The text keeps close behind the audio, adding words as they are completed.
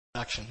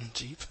introduction,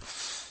 Jeep.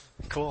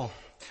 Cool.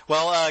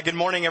 Well, good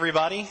morning,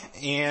 everybody.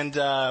 And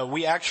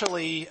we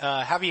actually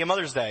happy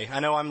Mother's Day. I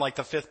know I'm like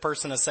the fifth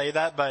person to say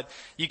that, but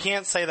you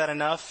can't say that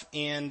enough.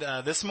 And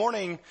this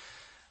morning,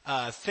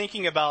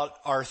 thinking about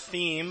our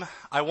theme,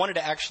 I wanted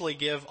to actually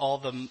give all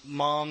the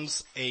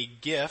moms a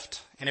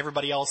gift, and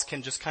everybody else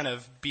can just kind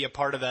of be a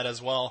part of that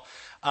as well.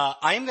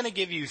 I am going to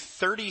give you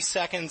 30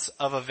 seconds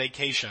of a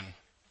vacation.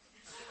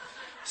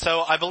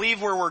 So I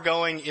believe where we're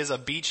going is a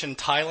beach in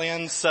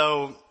Thailand,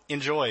 so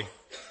enjoy.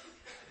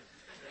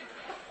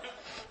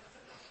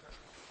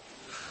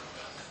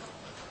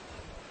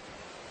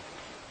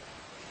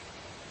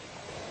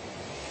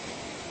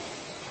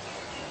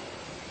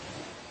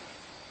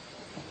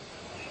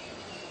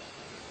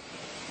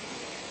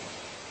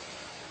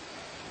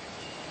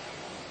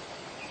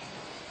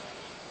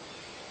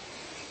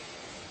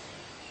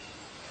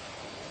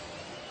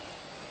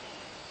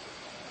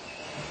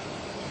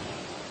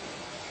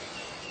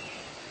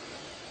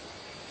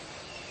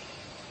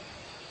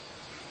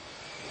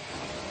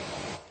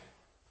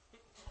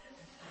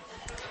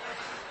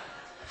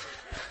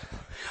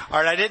 All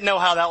right, I didn't know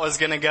how that was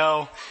going to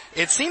go.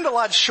 It seemed a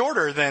lot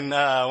shorter than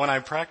when I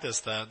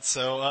practiced that.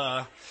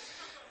 So,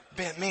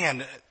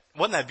 man,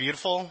 wasn't that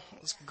beautiful?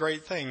 It was a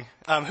great thing.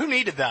 Who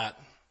needed that?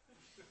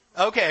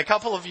 Okay, a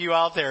couple of you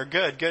out there.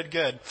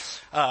 Good.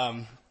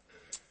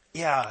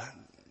 Yeah,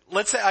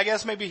 let's say, I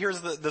guess maybe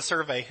here's the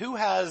survey. Who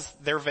has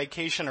their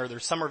vacation or their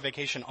summer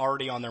vacation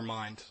already on their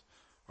mind?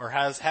 Or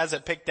has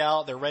it picked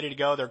out? They're ready to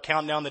go. They're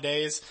counting down the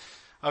days.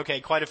 Okay,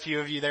 quite a few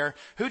of you there.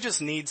 Who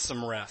just needs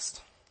some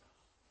rest?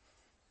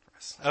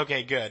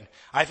 Okay, good.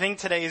 I think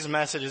today's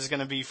message is going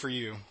to be for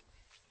you.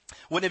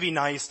 Wouldn't it be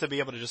nice to be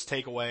able to just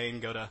take away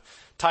and go to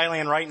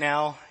Thailand right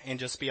now and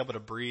just be able to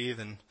breathe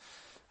and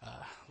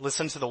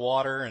listen to the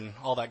water and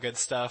all that good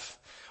stuff?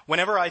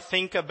 Whenever I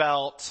think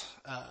about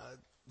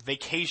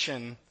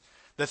vacation,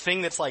 the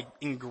thing that's like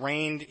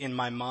ingrained in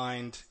my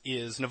mind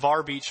is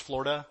Navarre Beach,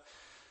 Florida.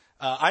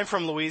 I'm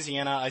from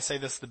Louisiana. I say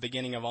this at the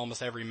beginning of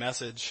almost every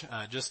message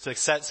just to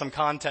set some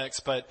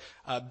context, but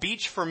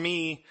beach for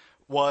me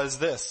was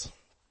this.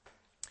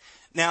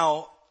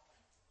 Now,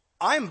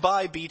 I'm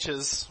by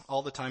beaches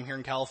all the time here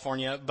in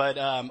California, but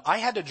I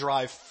had to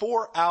drive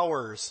 4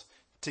 hours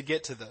to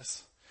get to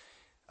this.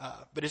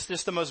 But it's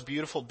just the most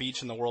beautiful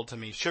beach in the world to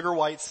me. Sugar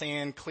white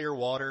sand, clear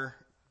water,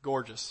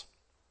 gorgeous.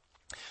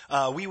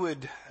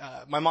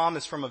 My mom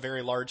is from a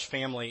very large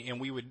family,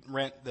 and we would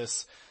rent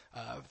this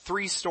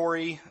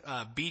 3-story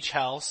beach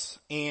house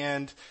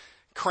and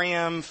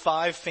cram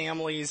 5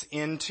 families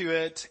into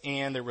it,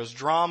 and there was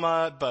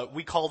drama, but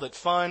we called it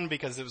fun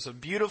because it was a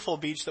beautiful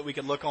beach that we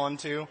could look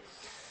onto.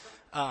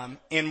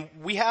 And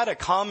we had a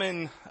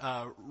common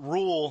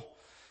rule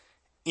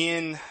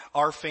in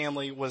our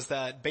family was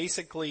that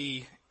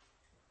basically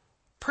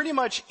pretty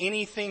much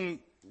anything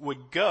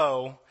would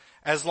go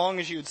as long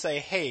as you would say,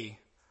 hey,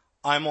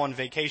 I'm on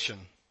vacation.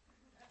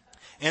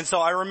 And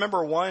so I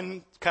remember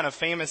one kind of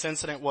famous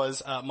incident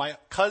was my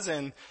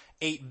cousin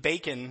ate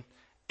bacon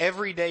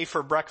every day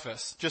for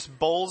breakfast, just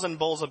bowls and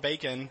bowls of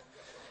bacon.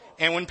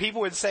 And when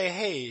people would say,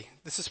 hey,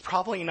 this is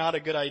probably not a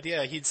good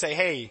idea, he'd say,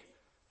 hey,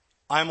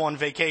 I'm on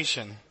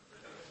vacation.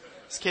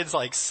 This kid's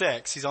like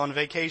 6. He's on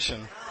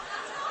vacation.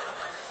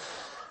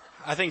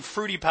 I think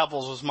Fruity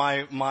Pebbles was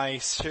my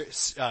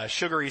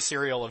sugary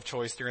cereal of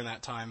choice during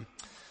that time.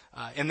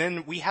 And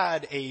then we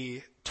had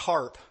a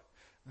tarp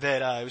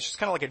that it was just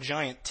kind of like a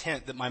giant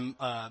tent that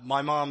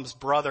my mom's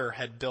brother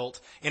had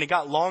built, and it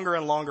got longer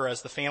and longer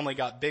as the family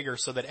got bigger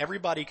so that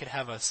everybody could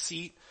have a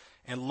seat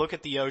and look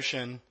at the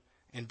ocean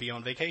and be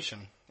on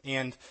vacation.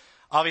 And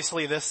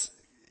obviously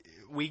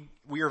we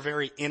are a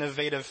very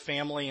innovative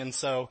family, and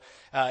so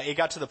it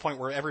got to the point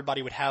where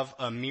everybody would have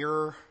a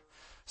mirror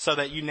so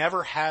that you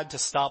never had to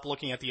stop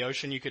looking at the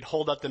ocean. You could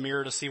hold up the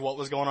mirror to see what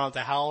was going on at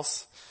the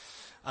house.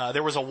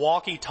 There was a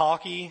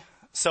walkie-talkie,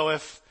 so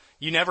if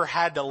you never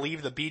had to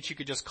leave the beach, you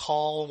could just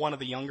call one of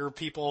the younger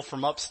people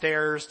from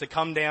upstairs to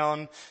come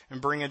down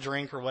and bring a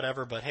drink or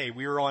whatever. But hey,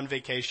 we were on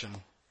vacation.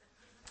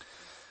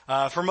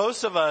 For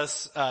most of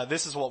us,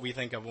 this is what we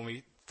think of when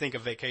we think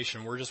of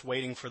vacation. We're just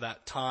waiting for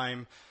that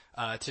time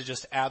to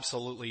just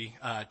absolutely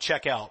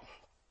check out.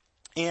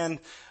 And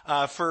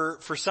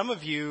for some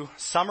of you,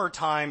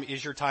 summertime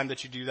is your time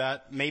that you do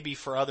that. Maybe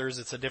for others,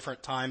 it's a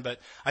different time. But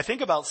I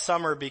think about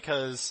summer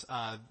because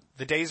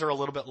the days are a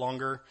little bit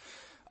longer.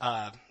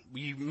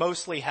 We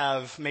mostly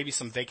have maybe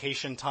some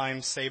vacation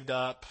time saved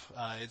up.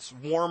 It's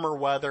warmer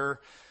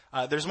weather.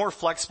 There's more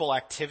flexible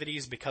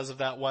activities because of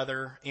that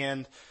weather.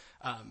 And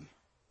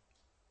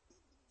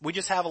we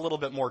just have a little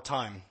bit more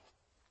time.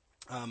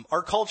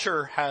 Our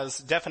culture has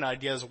definite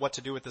ideas of what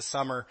to do with the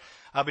summer.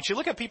 But you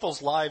look at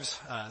people's lives,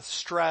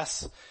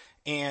 stress,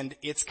 and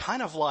it's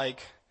kind of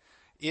like,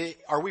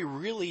 are we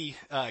really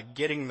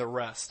getting the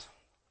rest?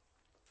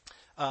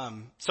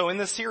 So in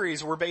this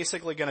series, we're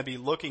basically going to be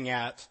looking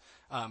at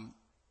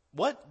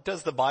what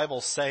does the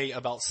Bible say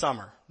about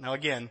summer? Now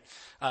again,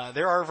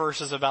 there are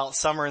verses about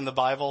summer in the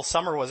Bible.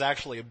 Summer was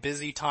actually a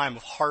busy time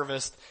of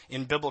harvest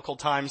in biblical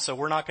times, so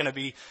we're not going to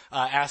be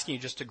asking you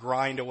just to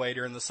grind away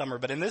during the summer.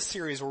 But in this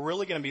series, we're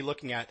really going to be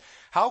looking at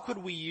how could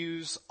we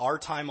use our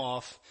time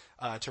off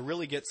to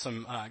really get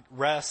some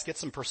rest, get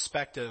some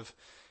perspective.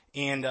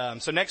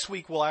 And so next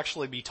week, we'll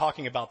actually be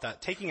talking about that,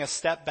 taking a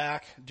step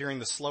back during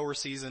the slower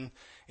season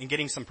and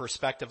getting some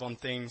perspective on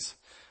things.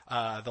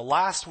 The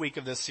last week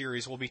of this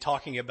series, we'll be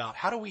talking about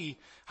how do we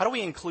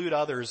include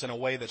others in a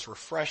way that's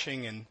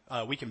refreshing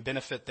and we can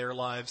benefit their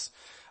lives.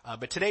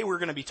 But today we're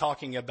going to be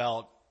talking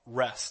about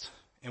rest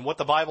and what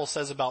the Bible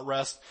says about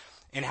rest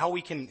and how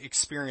we can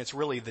experience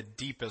really the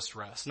deepest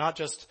rest, not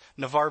just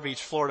Navarre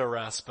Beach, Florida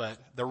rest, but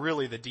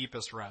really the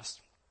deepest rest.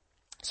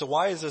 So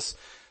why is this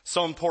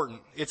so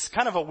important? It's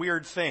kind of a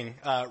weird thing.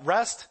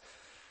 Rest,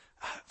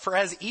 for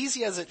as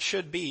easy as it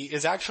should be,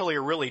 is actually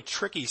a really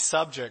tricky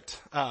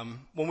subject.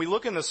 When we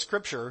look in the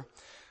scripture,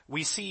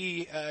 we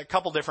see a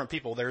couple different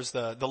people. There's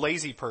the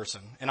lazy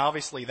person, and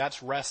obviously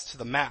that's rest to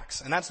the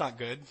max, and that's not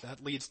good.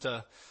 That leads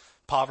to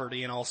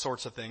poverty and all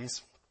sorts of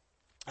things.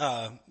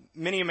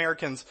 Many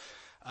Americans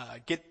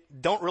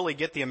don't really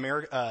get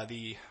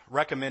the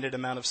recommended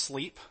amount of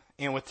sleep.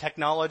 And with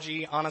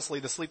technology,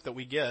 honestly, the sleep that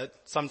we get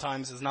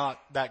sometimes is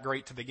not that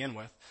great to begin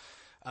with.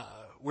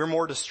 We're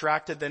more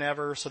distracted than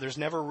ever, so there's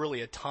never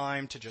really a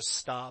time to just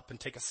stop and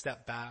take a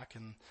step back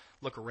and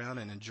look around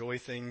and enjoy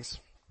things.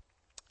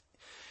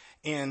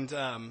 And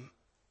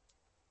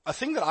a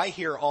thing that I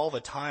hear all the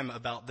time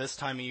about this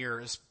time of year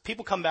is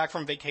people come back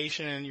from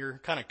vacation and you're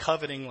kind of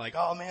coveting like,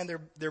 oh man,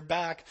 they're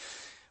back.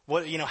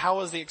 How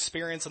was the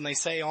experience? And they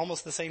say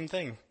almost the same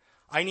thing.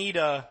 I need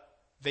a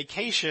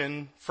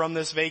vacation from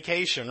this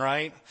vacation,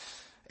 right?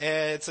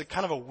 It's a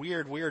kind of a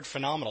weird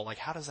phenomenon. Like,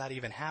 how does that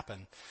even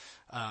happen?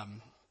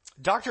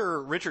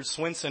 Dr. Richard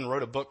Swenson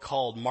wrote a book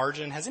called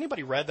Margin. Has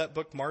anybody read that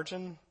book,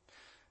 Margin?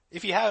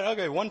 If you haven't,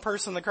 okay, one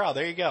person in the crowd.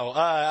 There you go.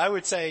 I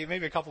would say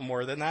maybe a couple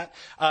more than that.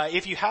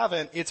 If you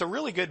haven't, it's a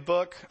really good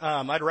book.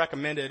 I'd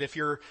recommend it. If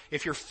you're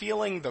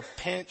feeling the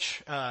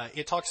pinch,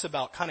 it talks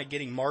about kind of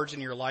getting margin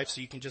in your life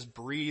so you can just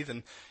breathe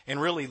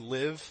and really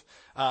live.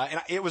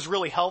 And it was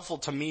really helpful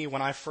to me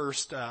when I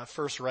first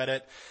read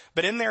it.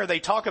 But in there, they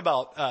talk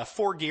about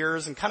 4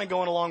 gears and kind of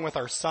going along with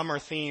our summer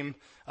theme.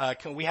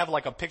 We have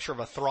like a picture of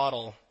a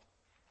throttle.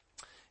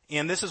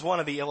 And this is one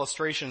of the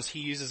illustrations he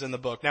uses in the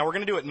book. Now we're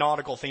going to do it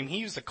nautical theme. He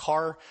used a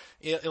car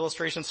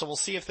illustration, so we'll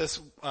see if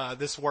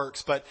this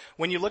works. But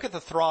when you look at the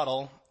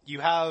throttle,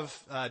 you have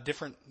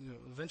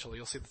eventually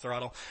you'll see the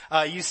throttle.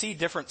 You see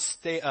different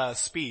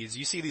speeds.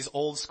 You see these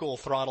old school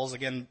throttles.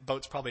 Again,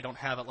 boats probably don't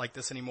have it like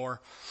this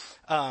anymore.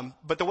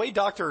 But the way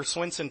Dr.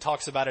 Swenson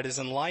talks about it is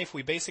in life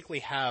we basically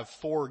have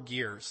 4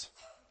 gears.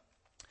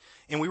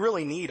 And we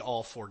really need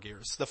all 4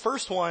 gears. The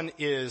first one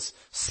is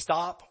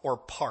stop or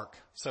park.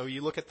 So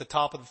you look at the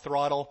top of the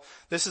throttle.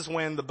 This is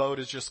when the boat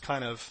is just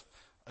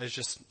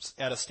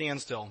at a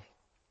standstill.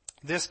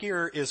 This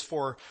gear is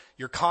for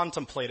your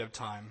contemplative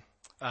time.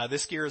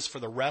 This gear is for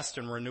the rest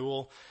and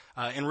renewal,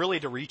 and really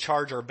to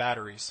recharge our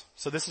batteries.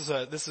 So this is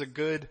a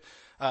good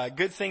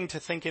thing to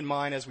think in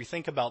mind as we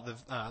think about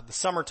the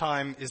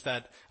summertime is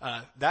that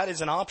is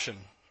an option.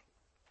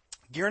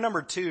 Gear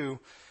number 2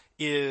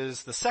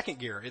 is the second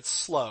gear. It's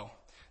slow.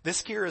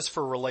 This gear is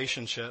for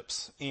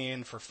relationships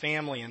and for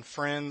family and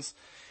friends.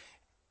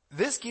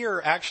 This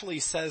gear actually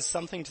says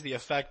something to the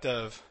effect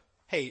of,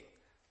 hey,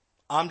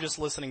 I'm just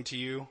listening to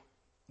you.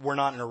 We're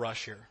not in a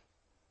rush here.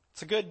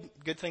 It's a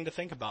good thing to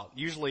think about.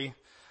 Usually,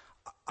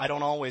 I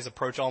don't always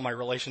approach all my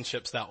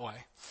relationships that way.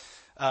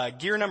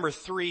 Gear number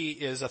 3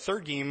 is a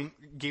third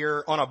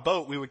gear. On a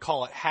boat, we would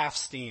call it half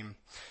steam.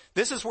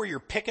 This is where you're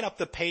picking up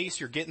the pace,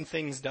 you're getting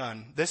things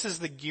done. This is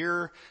the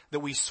gear that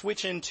we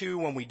switch into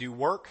when we do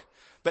work.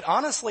 But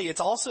honestly,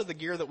 it's also the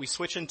gear that we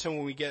switch into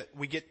when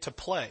we get to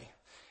play.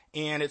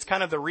 And it's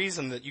kind of the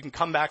reason that you can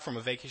come back from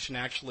a vacation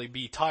and actually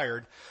be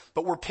tired.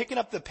 But we're picking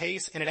up the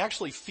pace and it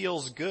actually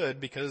feels good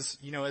because,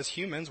 as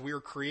humans, we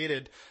were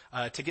created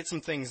to get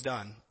some things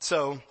done.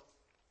 So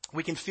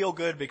we can feel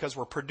good because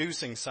we're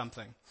producing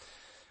something.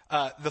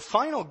 The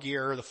final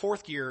gear, the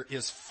fourth gear,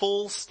 is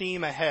full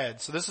steam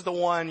ahead. So this is the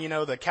one,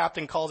 the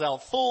captain calls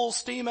out, full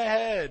steam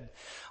ahead.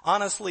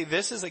 Honestly,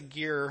 this is a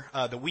gear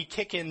that we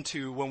kick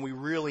into when we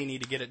really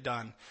need to get it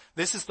done.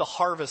 This is the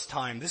harvest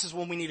time. This is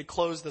when we need to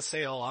close the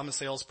sale. I'm a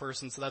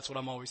salesperson, so that's what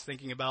I'm always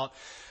thinking about.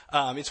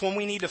 It's when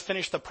we need to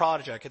finish the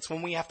project. It's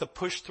when we have to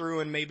push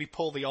through and maybe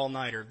pull the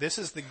all-nighter. This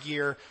is the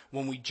gear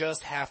when we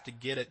just have to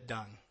get it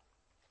done.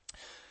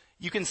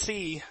 You can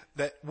see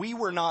that we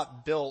were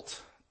not built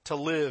to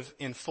live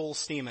in full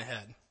steam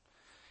ahead.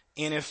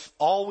 And if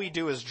all we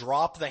do is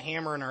drop the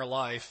hammer in our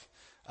life,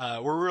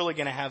 we're really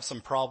going to have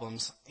some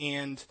problems.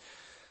 And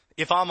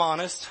if I'm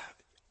honest,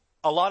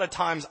 a lot of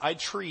times I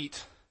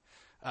treat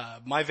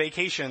my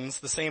vacations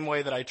the same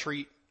way that I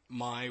treat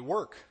my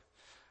work.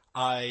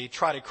 I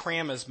try to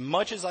cram as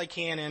much as I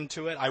can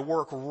into it. I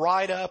work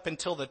right up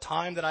until the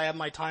time that I have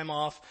my time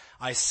off.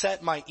 I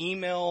set my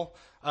email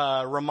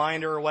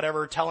reminder or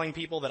whatever telling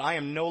people that I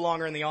am no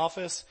longer in the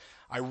office.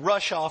 I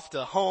rush off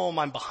to home.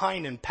 I'm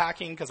behind in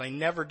packing because I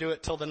never do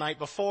it till the night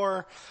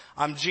before.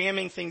 I'm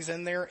jamming things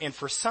in there, and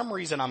for some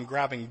reason I'm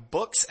grabbing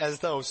books as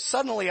though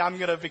suddenly I'm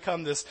going to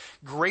become this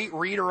great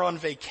reader on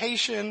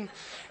vacation,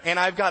 and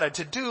I've got a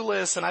to-do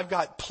list and I've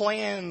got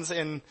plans,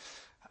 and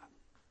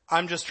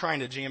I'm just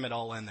trying to jam it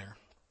all in there.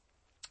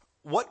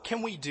 What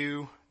can we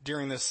do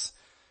during this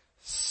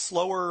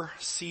slower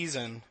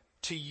season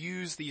to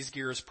use these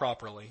gears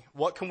properly?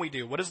 What can we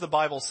do? What does the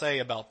Bible say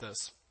about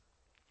this?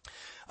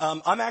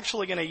 I'm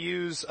actually going to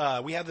use,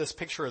 we have this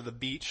picture of the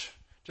beach,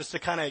 just to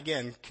kind of,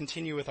 again,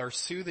 continue with our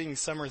soothing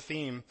summer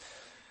theme.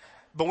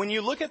 But when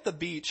you look at the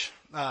beach,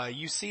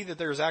 you see that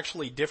there's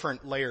actually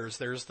different layers.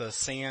 There's the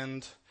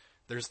sand,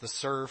 there's the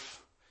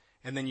surf,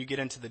 and then you get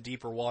into the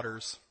deeper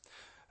waters.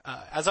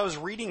 As I was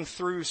reading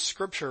through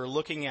Scripture,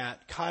 looking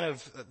at kind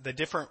of the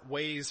different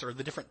ways or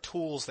the different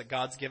tools that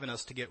God's given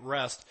us to get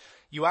rest,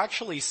 you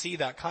actually see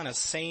that kind of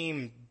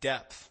same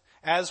depth.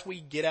 As we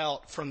get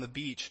out from the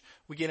beach,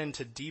 we get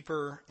into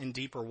deeper and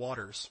deeper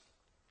waters.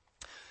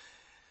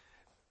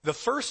 The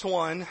first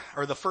one,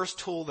 or the first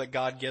tool that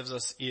God gives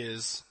us,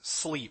 is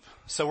sleep.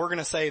 So we're going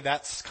to say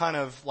that's kind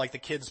of like the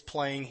kids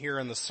playing here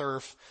in the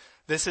surf.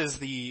 This is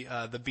the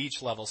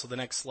beach level. So the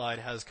next slide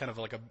has kind of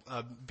like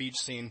a beach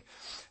scene.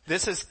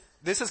 This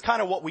is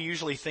kind of what we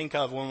usually think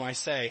of when I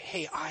say,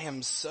 hey, I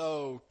am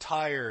so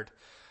tired.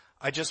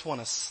 I just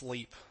want to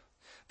sleep.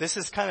 This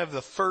is kind of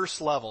the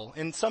first level.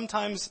 And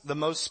sometimes the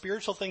most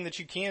spiritual thing that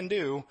you can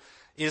do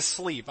is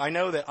sleep. I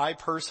know that I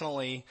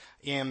personally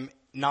am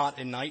not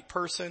a night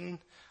person.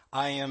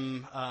 I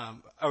am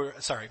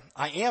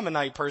a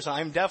night person.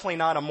 I'm definitely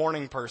not a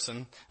morning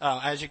person.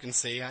 As you can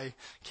see, I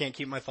can't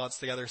keep my thoughts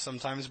together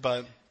sometimes,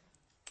 but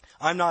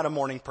I'm not a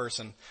morning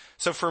person.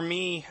 So for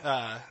me,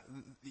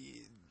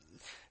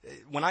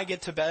 when I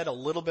get to bed a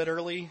little bit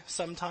early,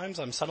 sometimes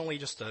I'm suddenly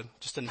just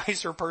a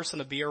nicer person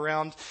to be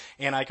around,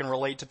 and I can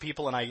relate to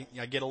people, and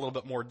I get a little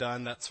bit more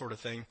done, that sort of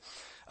thing.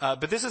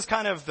 But this is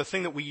kind of the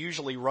thing that we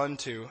usually run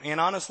to, and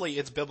honestly,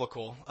 it's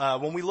biblical.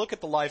 When we look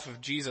at the life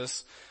of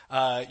Jesus,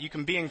 you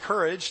can be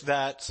encouraged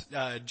that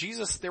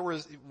Jesus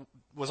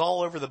was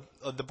all over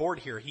the board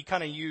here. He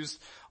kind of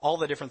used all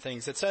the different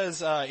things. It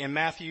says in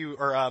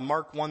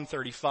Mark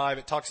 1:35,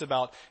 it talks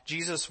about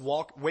Jesus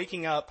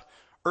waking up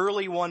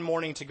early one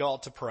morning to go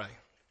out to pray.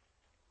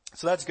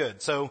 So that's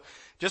good. So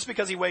just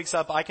because he wakes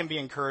up, I can be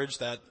encouraged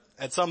that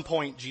at some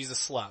point Jesus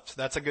slept.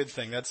 That's a good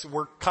thing.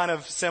 We're kind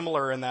of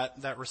similar in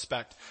that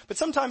respect. But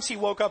sometimes he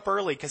woke up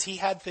early because he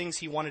had things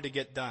he wanted to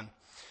get done.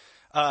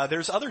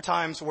 There's other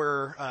times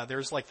where there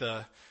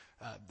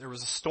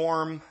was a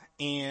storm,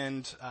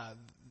 and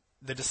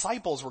the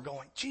disciples were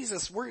going,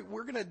 Jesus, we're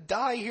going to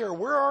die here.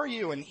 Where are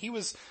you? And he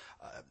was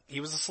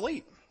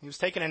asleep. He was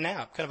taking a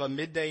nap, kind of a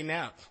midday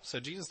nap. So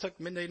Jesus took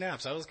midday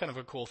naps. That was kind of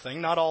a cool thing.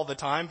 Not all the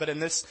time, but in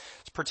this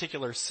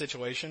particular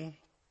situation.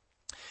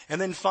 And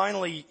then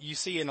finally, you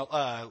see in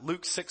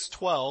Luke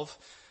 6:12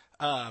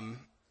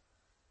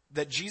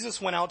 that Jesus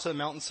went out to the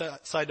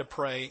mountainside to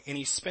pray, and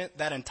he spent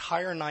that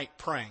entire night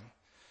praying.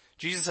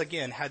 Jesus,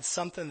 again, had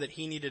something that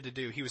he needed to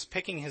do. He was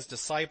picking his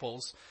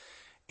disciples,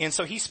 and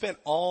so he spent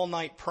all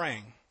night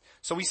praying.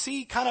 So we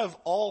see kind of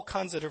all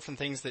kinds of different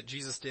things that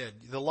Jesus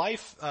did. The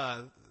life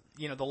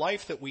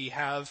that we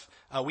have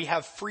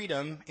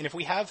freedom, and if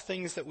we have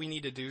things that we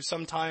need to do,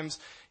 sometimes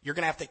you're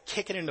going to have to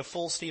kick it into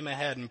full steam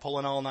ahead and pull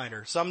an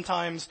all-nighter.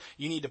 Sometimes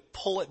you need to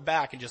pull it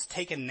back and just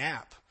take a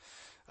nap.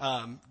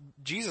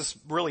 Jesus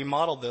really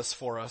modeled this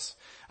for us.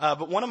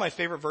 But one of my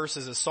favorite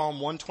verses is Psalm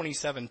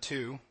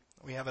 127:2.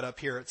 We have it up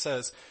here. It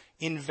says,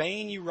 "In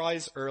vain you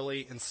rise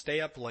early and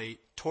stay up late,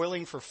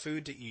 toiling for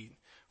food to eat,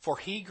 for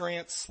he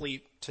grants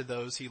sleep to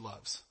those he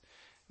loves."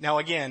 Now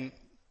again,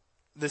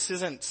 this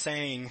isn't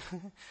saying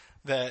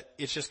that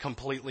it's just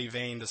completely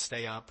vain to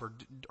stay up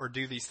or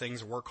do these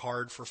things, work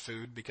hard for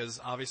food, because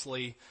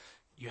obviously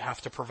you have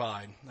to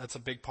provide. That's a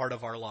big part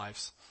of our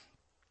lives.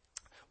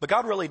 But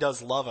God really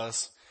does love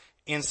us,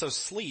 and so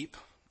sleep,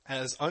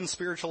 as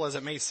unspiritual as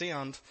it may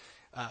sound,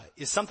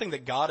 is something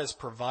that God has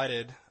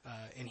provided,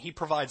 and he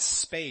provides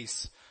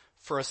space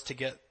for us to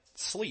get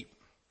sleep.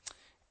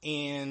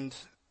 And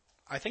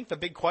I think the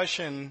big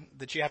question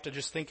that you have to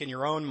just think in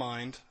your own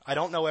mind, I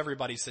don't know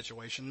everybody's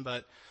situation,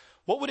 but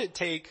what would it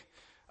take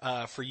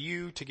for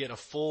you to get a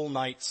full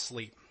night's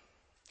sleep?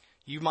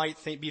 You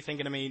might be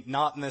thinking to me,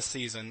 not in this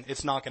season.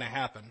 It's not going to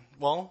happen.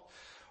 Well,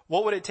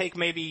 what would it take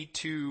maybe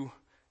to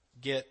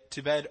get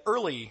to bed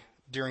early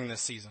during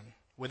this season?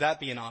 Would that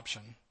be an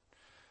option?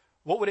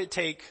 What would it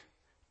take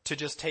to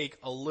just take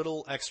a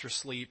little extra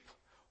sleep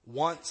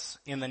once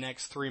in the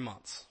next 3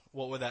 months?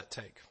 What would that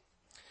take?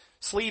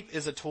 Sleep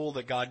is a tool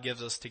that God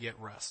gives us to get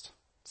rest.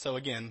 So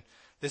again,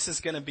 this is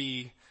going to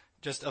be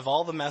just of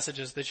all the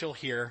messages that you'll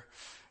hear,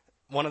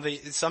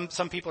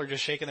 some people are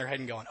just shaking their head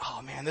and going,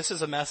 oh man, this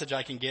is a message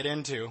I can get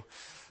into.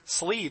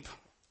 Sleep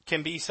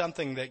can be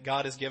something that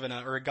God has given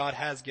us, or God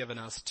has given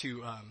us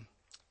to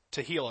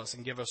heal us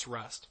and give us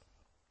rest.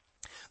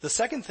 The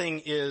second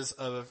thing is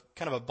kind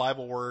of a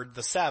Bible word,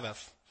 the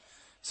Sabbath.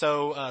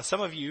 So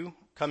some of you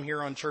come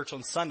here on church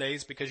on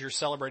Sundays because you're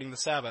celebrating the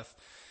Sabbath.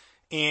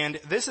 And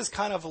this is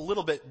kind of a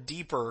little bit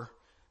deeper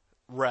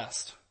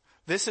rest.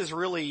 This is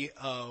really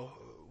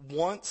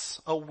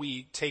once a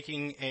week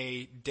taking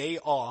a day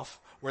off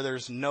where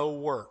there's no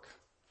work.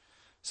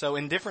 So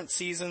in different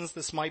seasons,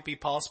 this might be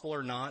possible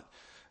or not.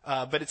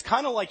 But it's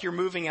kind of like you're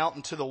moving out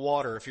into the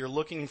water. If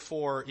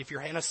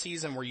you're in a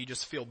season where you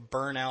just feel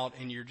burnout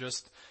and you're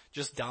just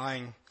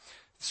dying.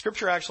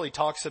 Scripture actually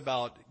talks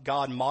about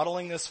God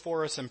modeling this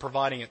for us and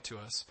providing it to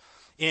us.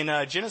 In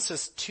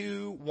Genesis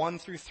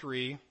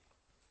 2:1-3,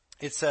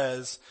 it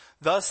says,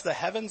 "Thus the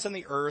heavens and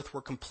the earth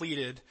were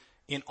completed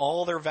in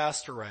all their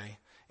vast array.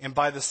 And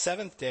by the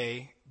seventh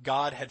day,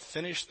 God had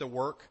finished the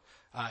work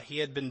he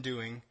had been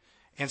doing.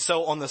 And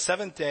so on the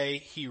seventh day,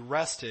 he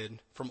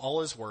rested from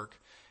all his work.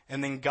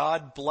 And then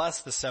God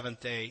blessed the seventh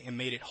day and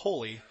made it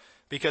holy,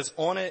 because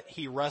on it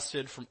he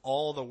rested from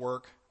all the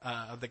work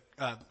of the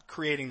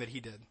creating that he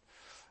did."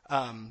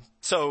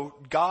 So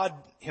God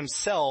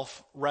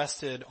himself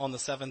rested on the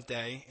seventh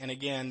day. And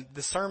again,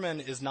 the sermon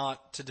is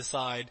not to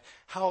decide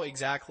how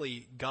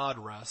exactly God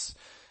rests.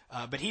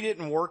 But he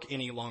didn't work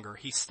any longer.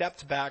 He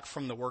stepped back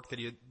from the work that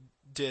he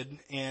did.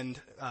 And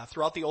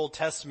throughout the Old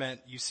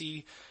Testament, you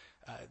see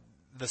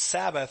the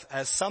Sabbath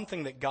as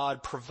something that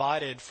God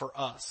provided for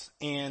us.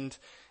 And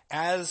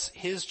as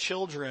his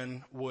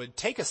children would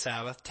take a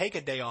Sabbath, take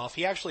a day off,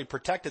 he actually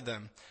protected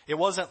them. It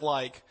wasn't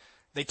like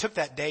they took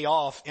that day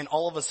off and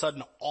all of a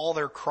sudden all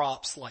their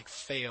crops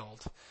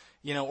failed,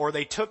 or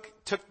they took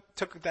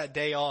that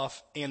day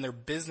off and their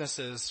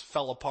businesses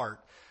fell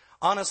apart.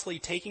 Honestly,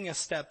 taking a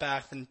step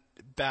back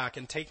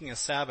and taking a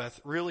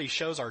Sabbath really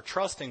shows our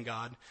trust in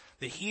God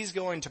that he's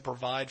going to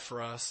provide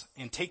for us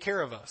and take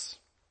care of us.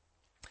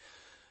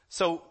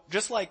 So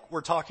just like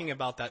we're talking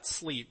about that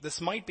sleep, this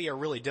might be a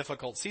really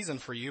difficult season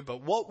for you,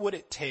 but what would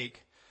it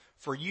take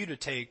for you to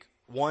take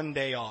one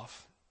day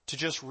off to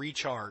just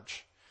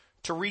recharge,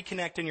 to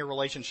reconnect in your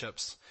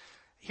relationships?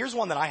 Here's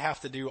one that I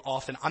have to do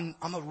often.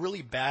 I'm a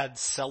really bad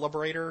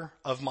celebrator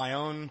of my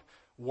own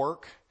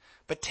work,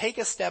 but take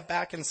a step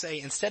back and say,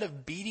 instead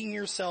of beating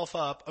yourself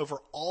up over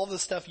all the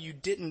stuff you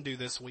didn't do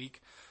this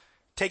week,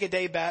 take a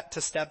day back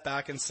to step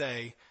back and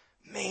say,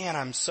 man,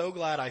 I'm so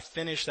glad I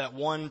finished that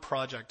one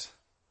project,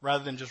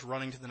 rather than just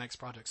running to the next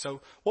project. So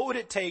what would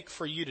it take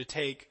for you to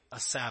take a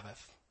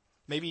Sabbath?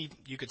 Maybe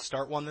you could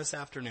start one this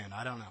afternoon.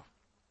 I don't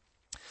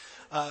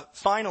know.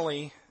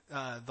 Finally,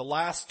 the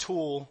last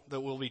tool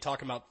that we'll be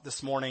talking about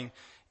this morning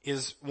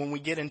is when we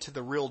get into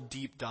the real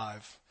deep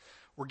dive.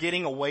 We're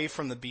getting away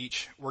from the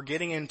beach. We're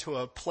getting into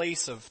a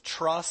place of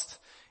trust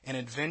and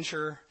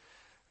adventure.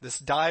 This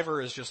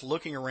diver is just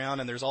looking around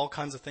and there's all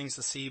kinds of things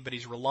to see, but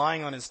he's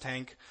relying on his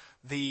tank.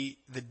 The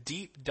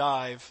deep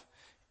dive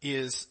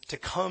is to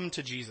come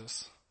to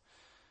Jesus.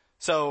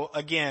 So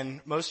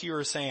again, most of you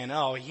are saying,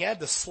 oh, he had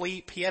to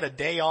sleep, he had a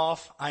day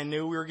off, I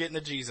knew we were getting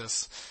to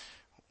Jesus.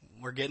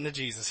 We're getting to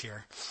Jesus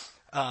here.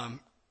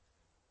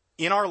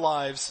 In our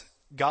lives,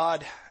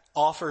 God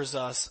offers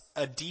us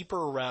a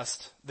deeper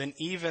rest than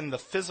even the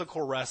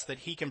physical rest that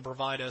he can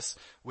provide us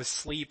with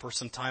sleep or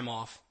some time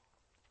off.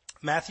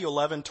 Matthew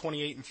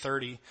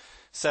 11:28-30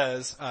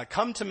 says,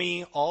 "Come to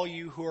me, all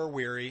you who are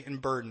weary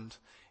and burdened,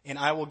 and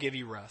I will give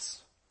you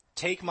rest.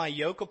 Take my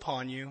yoke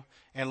upon you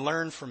and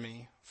learn from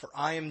me, for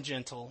I am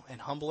gentle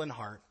and humble in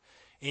heart,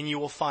 and you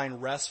will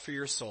find rest for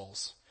your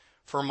souls.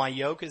 For my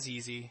yoke is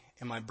easy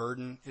and my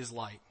burden is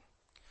light."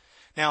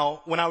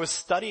 Now, when I was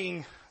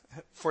studying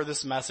for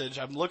this message,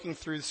 I'm looking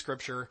through the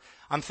scripture,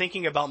 I'm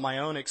thinking about my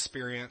own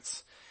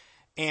experience,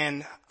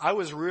 and I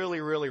was really,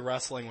 really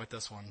wrestling with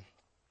this one.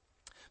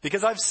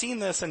 Because I've seen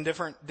this in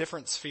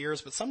different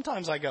spheres, but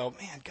sometimes I go,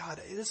 man,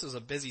 God, this is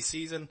a busy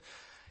season.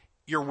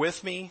 You're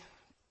with me.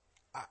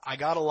 I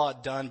got a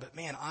lot done, but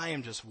man, I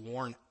am just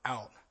worn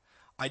out.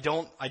 I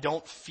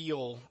don't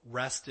feel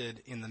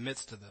rested in the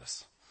midst of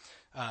this.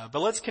 But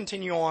let's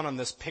continue on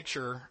this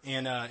picture,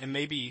 and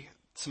maybe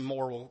some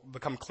more will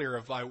become clear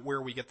of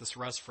where we get this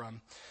rest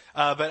from.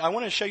 But I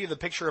want to show you the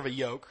picture of a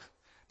yoke.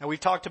 Now, we've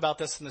talked about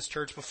this in this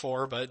church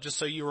before, but just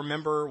so you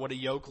remember what a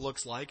yoke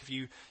looks like, if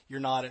you're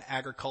not an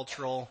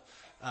agricultural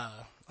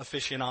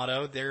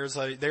aficionado, there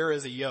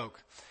is a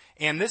yoke.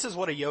 And this is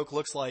what a yoke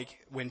looks like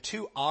when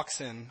two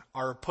oxen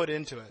are put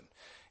into it.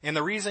 And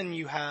the reason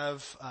you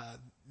have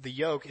the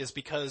yoke is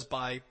because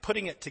by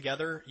putting it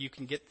together, you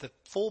can get the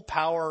full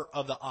power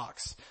of the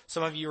ox.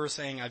 Some of you are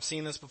saying, I've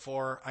seen this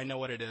before, I know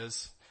what it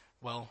is.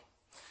 Well,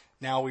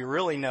 now we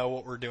really know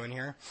what we're doing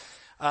here.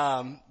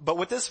 But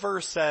what this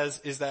verse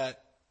says is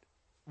that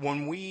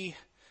when we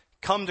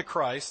come to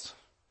Christ,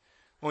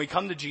 when we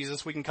come to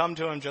Jesus, we can come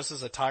to him just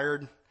as a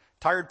tired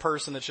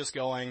person that's just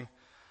going,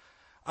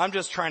 I'm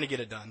just trying to get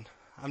it done.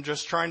 I'm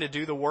just trying to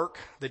do the work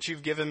that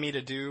you've given me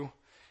to do,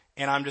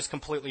 and I'm just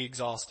completely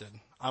exhausted.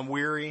 I'm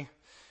weary,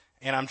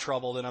 and I'm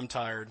troubled, and I'm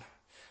tired.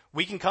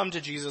 We can come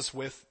to Jesus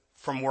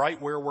from right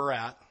where we're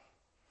at,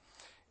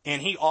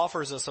 and he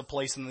offers us a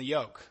place in the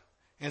yoke.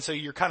 And so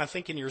you're kind of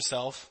thinking to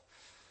yourself,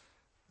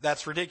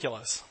 that's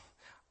ridiculous.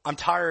 I'm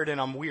tired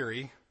and I'm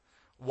weary.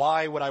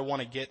 Why would I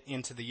want to get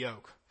into the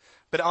yoke?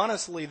 But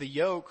honestly, the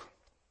yoke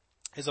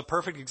is a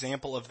perfect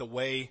example of the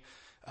way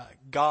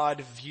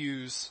God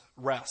views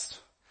rest.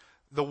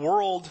 The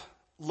world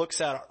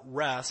looks at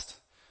rest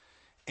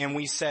and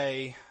we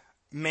say,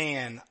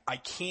 man, I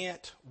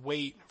can't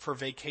wait for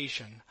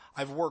vacation.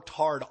 I've worked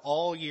hard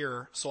all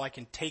year so I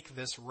can take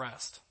this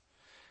rest.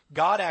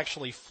 God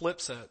actually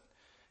flips it,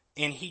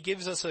 and he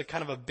gives us a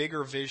kind of a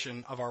bigger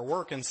vision of our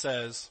work and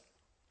says,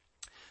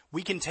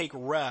 we can take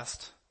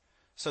rest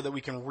so that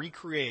we can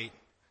recreate,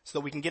 so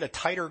that we can get a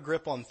tighter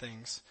grip on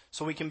things,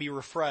 so we can be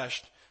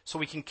refreshed, so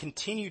we can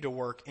continue to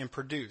work and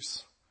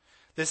produce.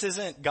 This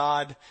isn't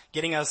God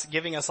giving us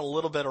a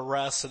little bit of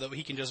rest so that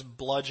he can just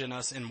bludgeon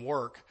us in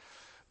work.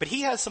 But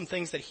he has some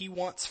things that he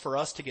wants for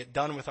us to get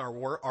done with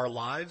our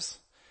lives.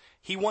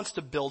 He wants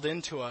to build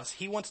into us.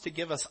 He wants to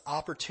give us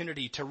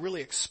opportunity to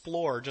really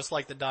explore, just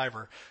like the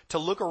diver, to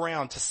look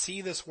around, to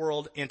see this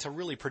world, and to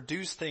really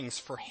produce things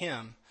for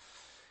him.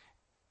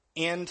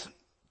 And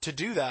to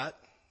do that,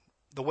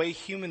 the way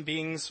human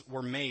beings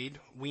were made,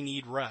 we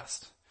need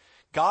rest.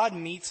 God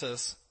meets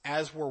us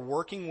as we're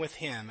working with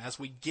him, as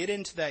we get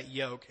into that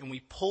yoke and we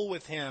pull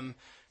with him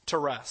to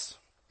rest.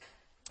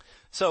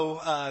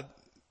 So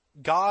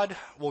God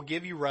will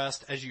give you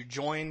rest as you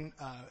join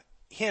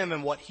him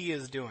in what he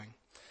is doing.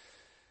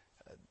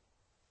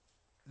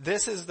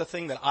 This is the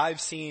thing that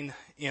I've seen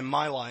in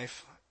my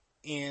life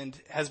and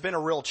has been a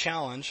real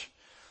challenge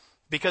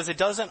because it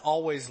doesn't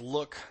always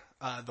look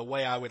the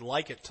way I would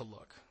like it to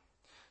look.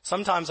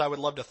 Sometimes I would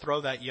love to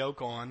throw that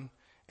yoke on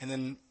and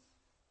then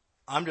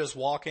I'm just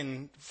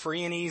walking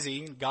free and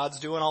easy. God's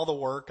doing all the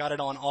work, got it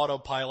on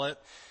autopilot,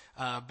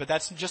 but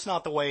that's just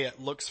not the way it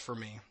looks for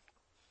me.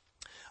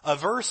 A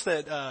verse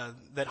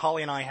that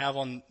Holly and I have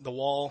on the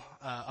wall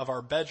of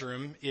our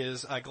bedroom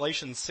is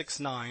Galatians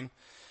 6:9.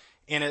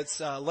 And it's,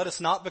 let us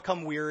not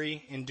become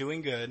weary in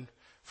doing good,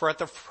 for at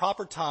the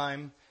proper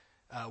time,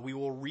 we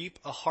will reap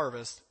a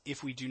harvest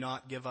if we do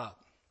not give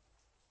up.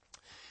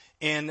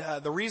 And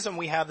the reason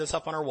we have this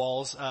up on our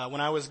walls,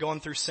 when I was going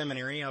through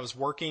seminary, I was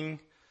working,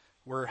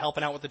 we're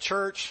helping out with the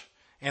church,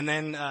 and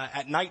then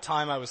at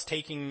nighttime I was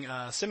taking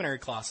seminary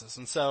classes.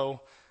 And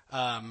so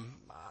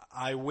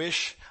I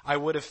wish I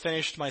would have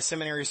finished my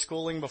seminary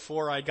schooling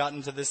before I got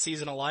into this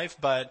season of life,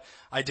 but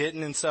I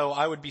didn't, and so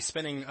I would be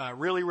spending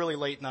really, really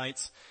late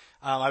nights.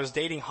 I was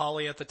dating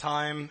Holly at the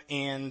time,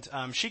 and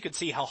she could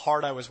see how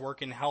hard I was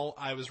working, how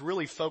I was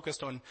really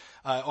focused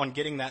on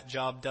getting that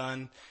job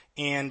done.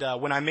 And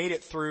when I made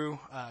it through,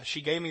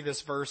 she gave me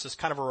this verse as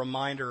kind of a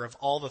reminder of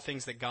all the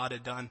things that God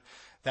had done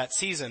that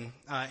season.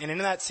 And in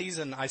that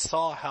season, I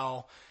saw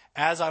how,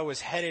 as I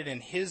was headed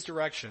in his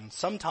direction,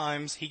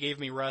 sometimes he gave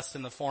me rest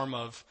in the form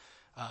of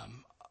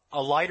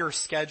a lighter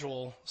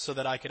schedule so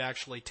that I could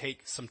actually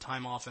take some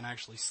time off and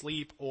actually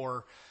sleep,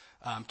 or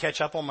catch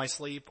up on my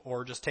sleep,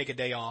 or just take a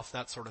day off,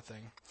 that sort of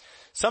thing.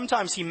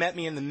 Sometimes he met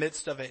me in the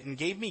midst of it and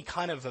gave me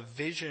kind of a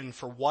vision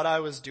for what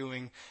I was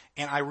doing,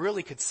 and I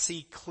really could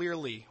see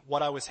clearly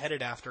what I was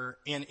headed after,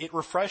 and it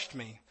refreshed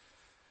me.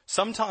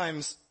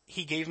 Sometimes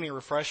he gave me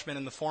refreshment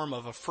in the form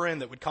of a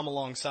friend that would come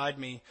alongside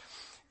me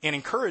and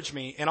encourage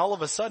me, and all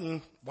of a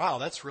sudden, wow,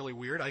 that's really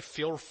weird. I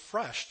feel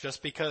fresh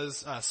just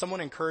because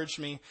someone encouraged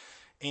me,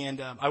 and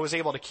I was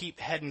able to keep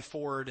heading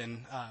forward,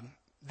 and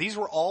these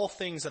were all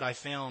things that I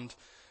found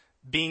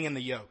being in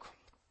the yoke.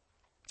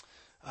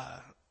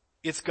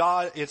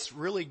 It's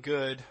really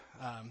good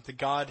that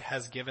God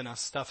has given us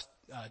stuff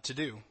to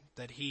do,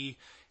 that he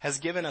has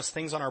given us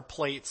things on our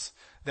plates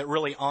that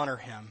really honor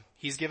him.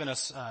 He's given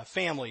us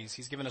families.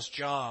 He's given us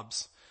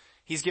jobs.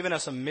 He's given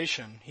us a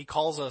mission. He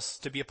calls us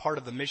to be a part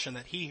of the mission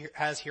that he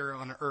has here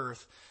on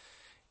earth.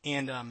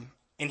 And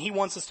he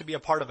wants us to be a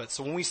part of it.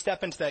 So when we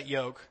step into that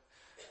yoke,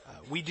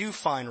 we do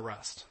find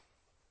rest.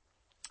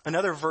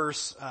 Another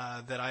verse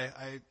that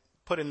I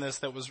put in this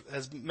that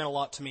has meant a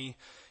lot to me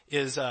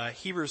is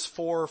Hebrews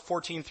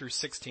 4:14 through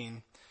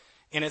 16.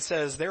 And it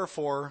says,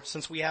 therefore,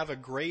 since we have a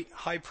great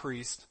high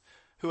priest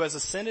who has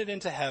ascended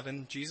into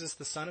heaven, Jesus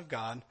the Son of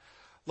God,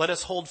 let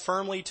us hold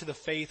firmly to the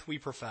faith we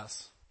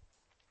profess.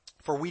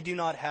 For we do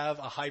not have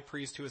a high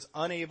priest who is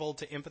unable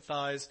to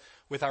empathize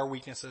with our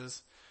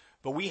weaknesses,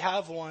 but we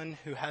have one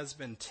who has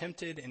been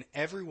tempted in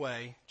every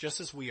way,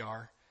 just as we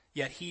are,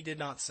 yet he did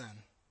not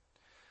sin.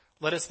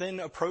 Let us then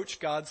approach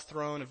God's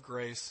throne of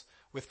grace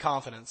with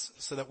confidence,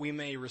 so that we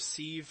may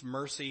receive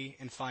mercy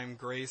and find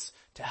grace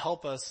to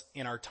help us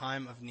in our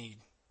time of need.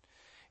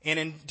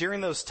 And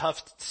during those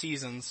tough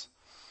seasons,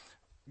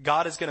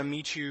 God is going to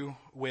meet you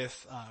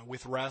with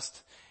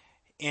rest,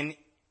 and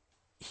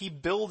he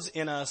builds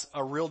in us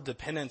a real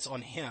dependence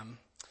on him.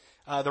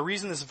 The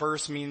reason this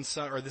verse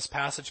this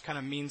passage kind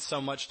of means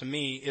so much to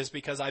me is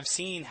because I've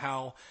seen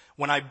how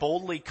when I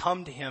boldly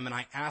come to him and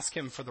I ask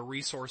him for the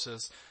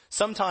resources,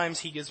 sometimes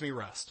he gives me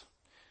rest.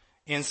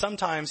 And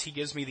sometimes he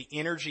gives me the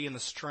energy and the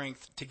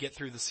strength to get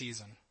through the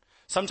season.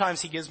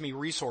 Sometimes he gives me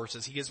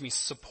resources. He gives me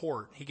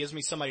support. He gives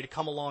me somebody to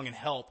come along and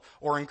help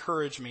or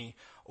encourage me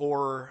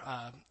or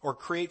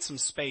create some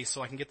space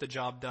so I can get the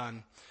job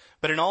done.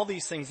 But in all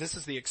these things, this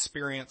is the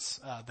experience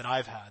that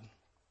I've had.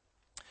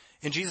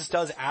 And Jesus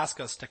does ask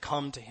us to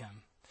come to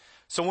him.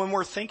 So when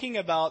we're thinking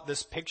about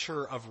this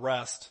picture of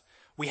rest,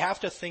 we have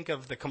to think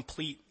of the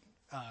complete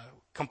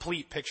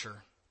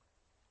picture.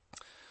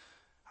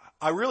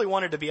 I really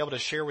wanted to be able to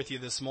share with you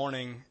this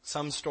morning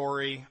some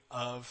story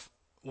of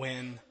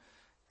when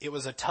it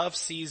was a tough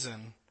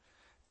season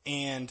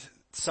and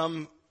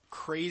some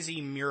crazy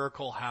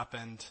miracle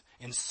happened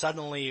and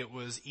suddenly it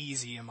was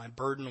easy and my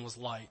burden was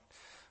light.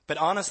 But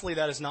honestly,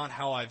 that is not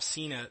how I've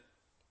seen it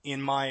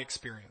in my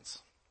experience.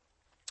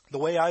 The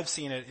way I've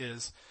seen it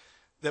is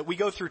that we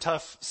go through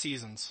tough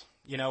seasons.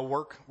 You know,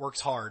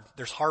 work's hard.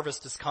 There's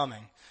harvest is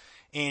coming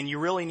and you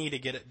really need to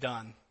get it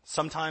done.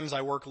 Sometimes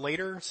I work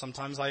later.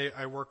 Sometimes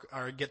I work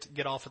or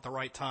get off at the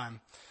right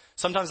time.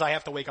 Sometimes I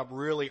have to wake up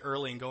really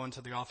early and go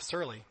into the office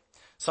early.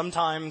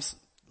 Sometimes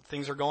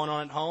things are going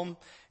on at home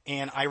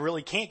and I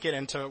really can't get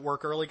into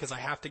work early because I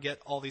have to get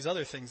all these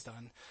other things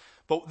done.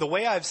 But the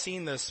way I've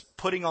seen this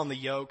putting on the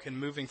yoke and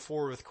moving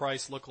forward with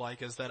Christ look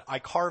like is that I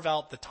carve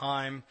out the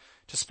time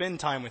to spend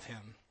time with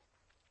him.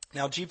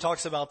 Now, Jeep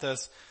talks about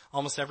this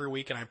almost every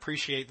week and I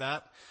appreciate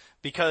that.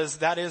 Because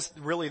that is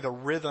really the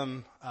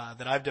rhythm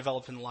that I've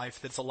developed in life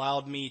that's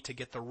allowed me to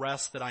get the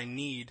rest that I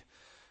need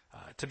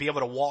to be able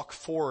to walk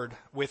forward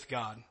with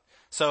God.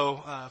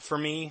 So for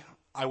me,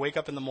 I wake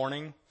up in the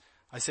morning,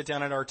 I sit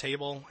down at our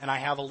table, and I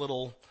have a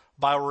little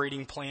Bible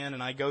reading plan,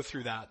 and I go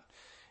through that.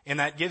 And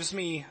that gives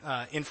me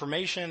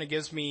information, it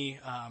gives me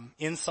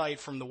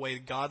insight from the way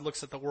God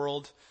looks at the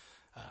world,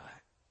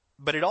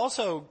 but it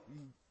also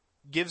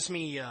gives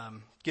me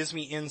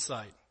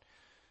insight.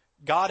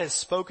 God has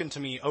spoken to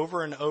me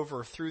over and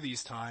over through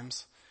these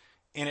times,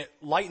 and it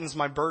lightens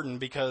my burden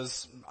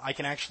because I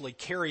can actually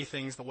carry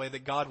things the way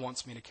that God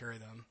wants me to carry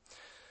them.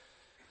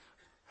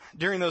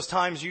 During those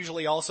times,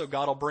 usually also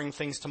God will bring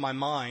things to my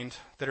mind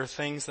that are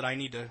things that I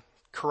need to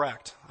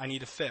correct, I need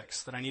to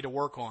fix, that I need to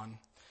work on.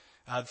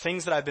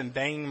 Things that I've been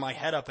banging my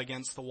head up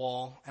against the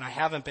wall, and I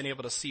haven't been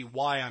able to see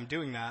why I'm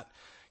doing that.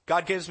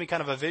 God gives me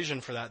kind of a vision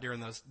for that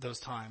during those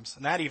times,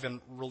 and that even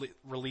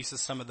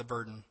releases some of the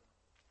burden.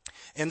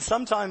 And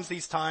sometimes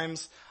these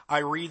times I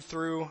read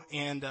through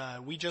and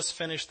we just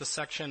finished the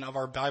section of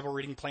our Bible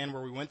reading plan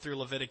where we went through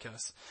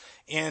Leviticus.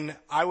 And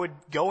I would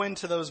go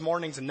into those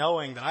mornings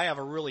knowing that I have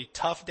a really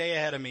tough day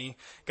ahead of me.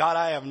 God,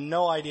 I have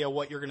no idea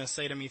what you're going to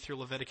say to me through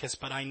Leviticus,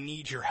 but I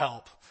need your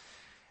help.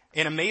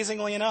 And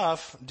amazingly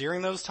enough,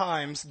 during those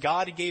times,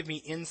 God gave me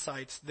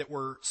insights that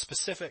were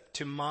specific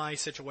to my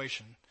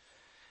situation.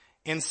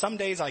 And some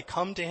days I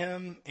come to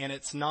him and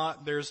it's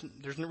not, there's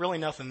really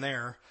nothing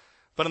there.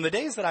 But on the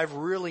days that I've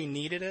really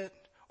needed it,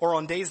 or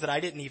on days that I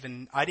didn't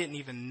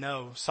even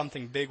know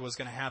something big was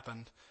going to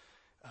happen,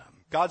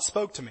 God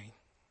spoke to me.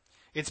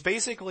 It's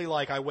basically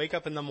like I wake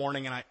up in the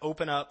morning and I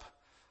open up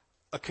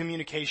a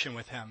communication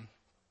with him,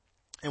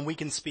 and we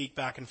can speak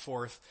back and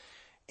forth.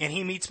 And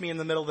he meets me in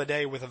the middle of the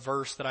day with a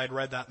verse that I'd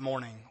read that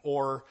morning,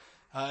 or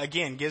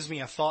again gives me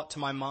a thought to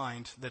my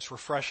mind that's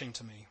refreshing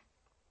to me.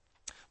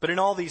 But in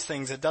all these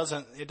things, it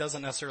doesn't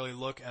necessarily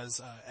look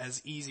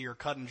as easy or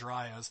cut and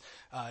dry as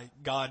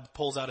God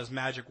pulls out his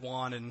magic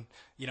wand and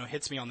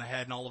hits me on the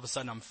head, and all of a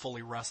sudden I'm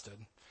fully rested.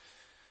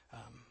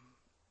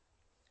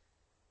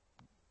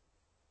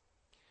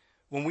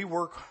 When we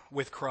work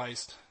with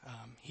Christ,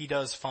 he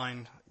does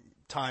find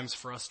times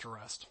for us to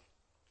rest.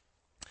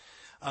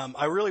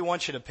 I really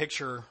want you to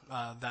picture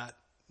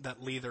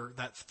that lever,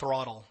 that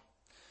throttle.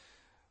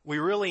 We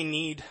really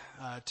need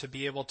to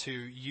be able to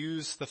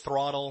use the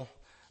throttle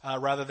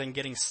rather than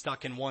getting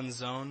stuck in one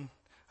zone.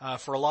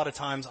 For a lot of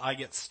times I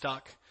get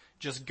stuck,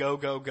 just go,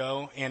 go,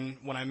 go. And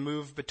when I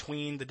move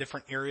between the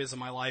different areas of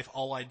my life,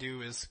 all I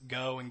do is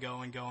go and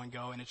go and go and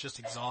go. And it's just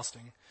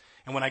exhausting.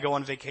 And when I go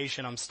on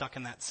vacation, I'm stuck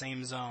in that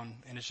same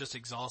zone and it's just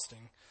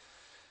exhausting.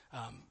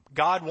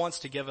 God wants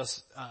to give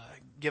us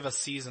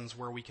seasons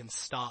where we can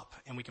stop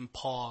and we can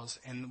pause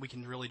and we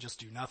can really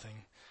just do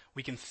nothing.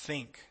 We can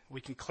think,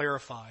 we can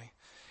clarify.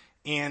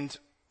 And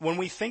when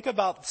we think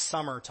about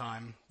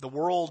summertime, the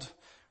world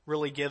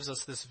really gives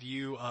us this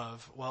view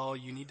of, well,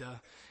 you need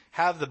to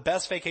have the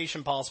best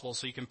vacation possible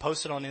so you can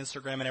post it on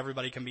Instagram and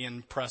everybody can be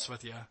impressed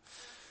with you.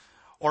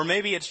 Or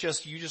maybe it's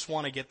just you just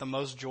want to get the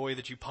most joy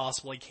that you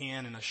possibly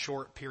can in a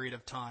short period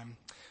of time.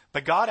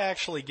 But God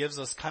actually gives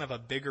us kind of a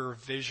bigger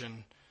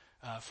vision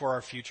for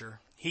our future.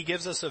 He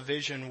gives us a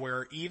vision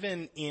where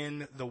even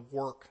in the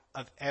work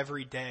of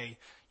every day,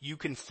 you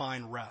can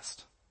find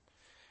rest.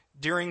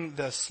 During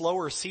the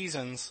slower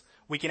seasons,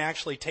 we can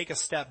actually take a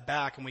step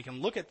back and we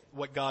can look at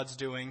what God's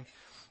doing,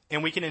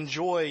 and we can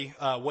enjoy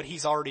what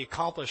he's already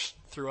accomplished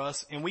through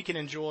us, and we can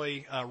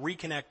enjoy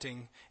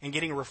reconnecting and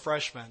getting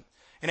refreshment.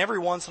 And every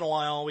once in a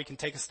while, we can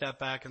take a step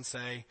back and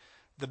say,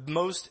 the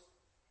most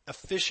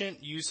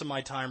efficient use of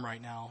my time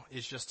right now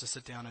is just to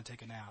sit down and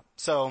take a nap.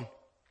 So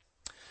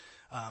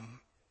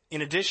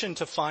in addition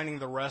to finding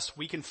the rest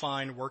we can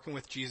find working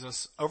with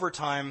Jesus, over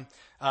time,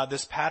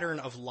 this pattern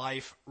of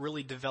life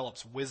really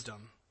develops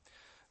wisdom.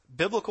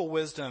 Biblical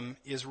wisdom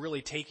is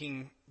really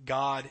taking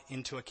God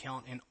into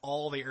account in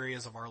all the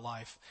areas of our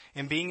life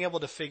and being able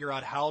to figure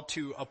out how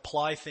to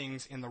apply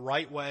things in the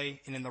right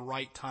way and in the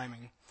right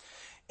timing.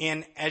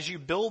 And as you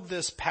build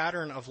this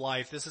pattern of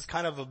life, this is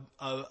kind of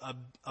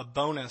a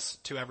bonus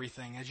to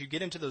everything. As you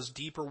get into those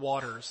deeper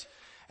waters,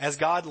 as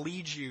God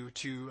leads you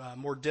to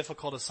more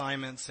difficult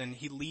assignments and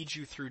He leads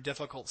you through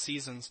difficult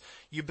seasons,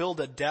 you build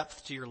a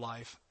depth to your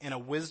life and a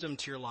wisdom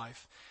to your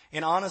life.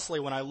 And honestly,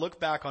 when I look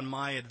back on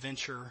my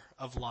adventure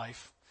of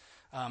life,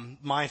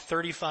 my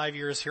 35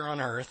 years here on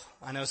earth,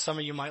 I know some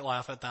of you might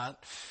laugh at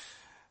that,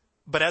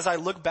 but as I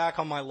look back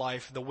on my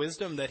life, the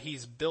wisdom that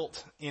He's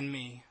built in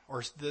me,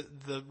 or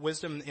the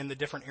wisdom in the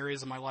different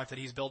areas of my life that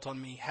He's built on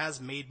me,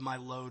 has made my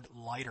load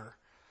lighter.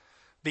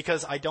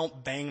 Because I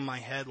don't bang my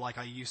head like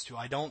I used to.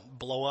 I don't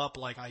blow up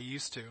like I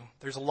used to.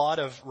 There's a lot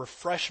of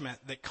refreshment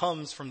that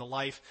comes from the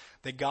life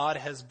that God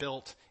has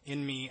built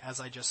in me as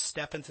I just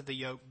step into the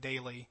yoke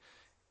daily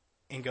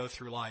and go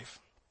through life.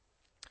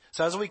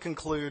 So as we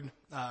conclude,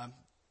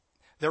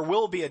 there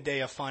will be a day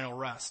of final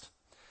rest.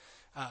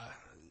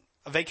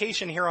 A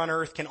vacation here on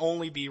earth can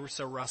only be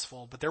so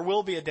restful, but there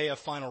will be a day of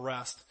final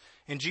rest.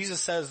 And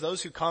Jesus says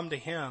those who come to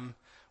Him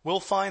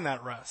will find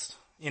that rest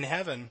in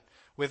heaven.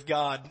 With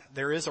God,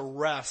 there is a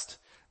rest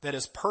that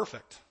is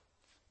perfect.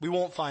 We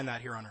won't find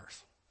that here on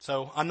earth.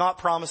 So I'm not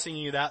promising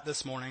you that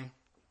this morning.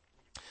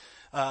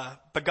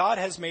 But God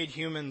has made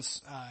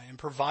humans and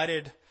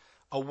provided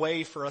a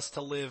way for us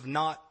to live,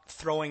 not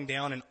throwing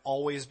down and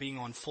always being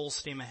on full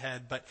steam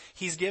ahead, but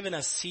He's given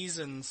us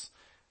seasons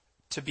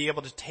to be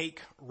able to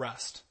take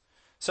rest.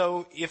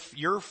 So if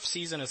your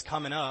season is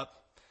coming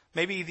up,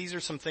 maybe these are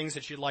some things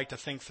that you'd like to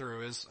think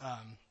through is,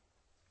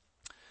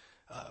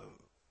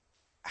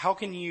 how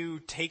can you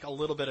take a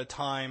little bit of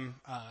time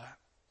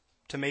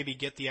to maybe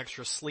get the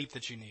extra sleep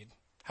that you need?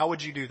 How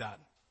would you do that?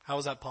 How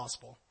is that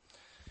possible?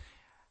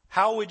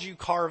 How would you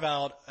carve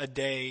out a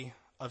day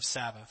of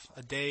Sabbath,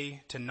 a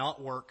day to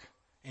not work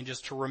and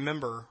just to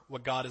remember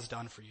what God has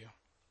done for you?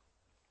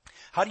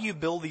 How do you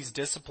build these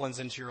disciplines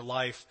into your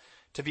life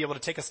to be able to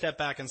take a step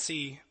back and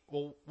see,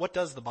 well, what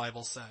does the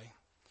Bible say?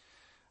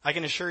 I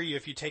can assure you,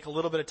 if you take a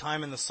little bit of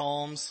time in the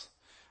Psalms,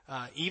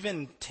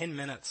 even 10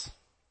 minutes,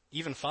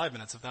 even 5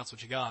 minutes if that's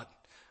what you got.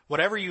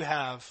 Whatever you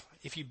have,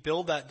 if you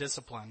build that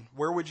discipline,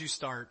 where would you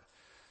start?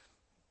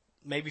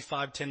 Maybe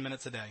 5-10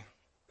 minutes a day.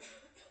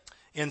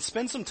 And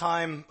spend some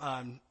time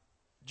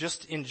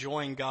just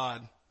enjoying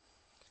God.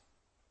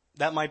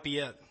 That might be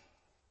it.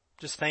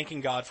 Just thanking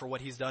God for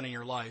what He's done in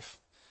your life.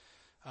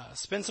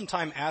 Spend some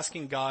time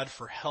asking God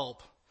for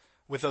help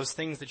with those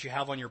things that you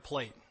have on your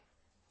plate.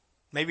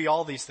 Maybe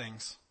all these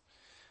things.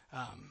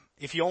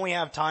 If you only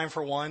have time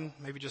for one,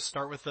 maybe just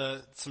start with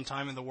some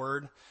time in the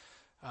Word,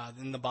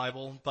 in the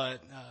Bible.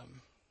 But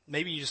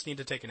maybe you just need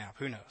to take a nap.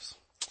 Who knows?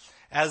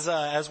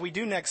 As we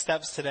do next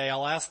steps today,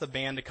 I'll ask the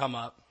band to come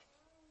up.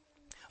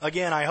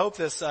 Again, I hope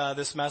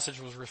this message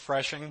was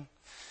refreshing.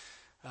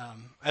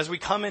 As we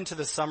come into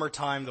the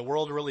summertime, the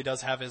world really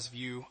does have His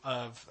view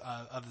of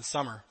the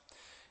summer,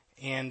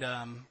 and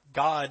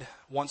God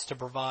wants to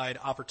provide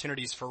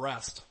opportunities for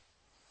rest.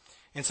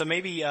 And so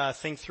maybe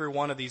think through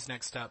one of these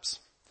next steps.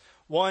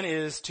 One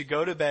is to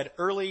go to bed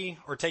early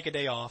or take a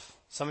day off.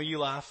 Some of you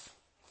laugh.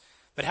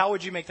 But how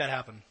would you make that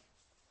happen?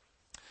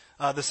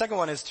 The second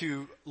one is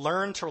to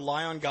learn to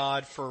rely on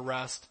God for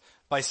rest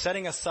by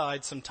setting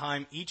aside some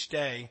time each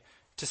day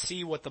to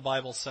see what the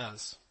Bible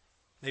says.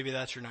 Maybe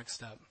that's your next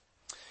step.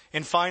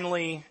 And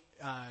finally,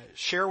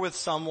 share with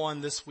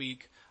someone this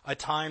week a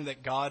time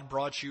that God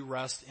brought you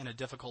rest in a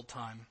difficult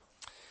time.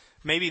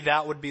 Maybe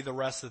that would be the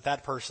rest that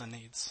that person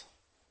needs.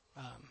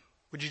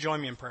 Would you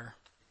join me in prayer?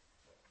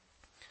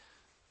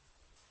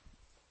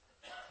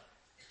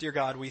 Dear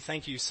God, we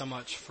thank you so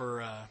much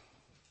for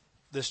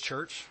this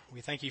church. We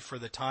thank you for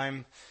the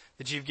time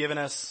that you've given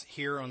us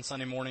here on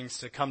Sunday mornings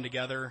to come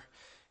together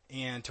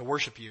and to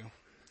worship you.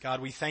 God,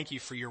 we thank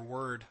you for your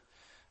word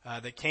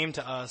that came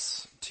to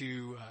us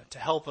to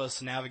help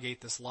us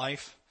navigate this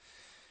life.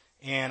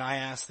 And I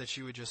ask that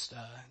you would just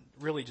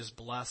really just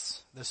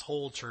bless this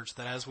whole church,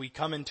 that as we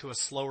come into a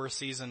slower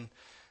season,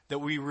 that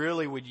we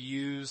really would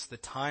use the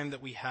time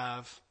that we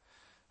have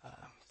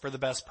for the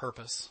best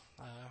purpose,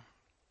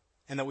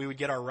 and that we would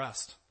get our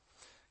rest.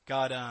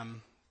 God,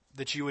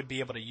 that you would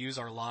be able to use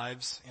our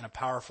lives in a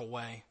powerful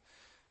way.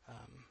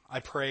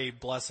 I pray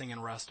blessing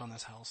and rest on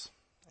this house.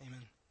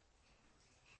 Amen.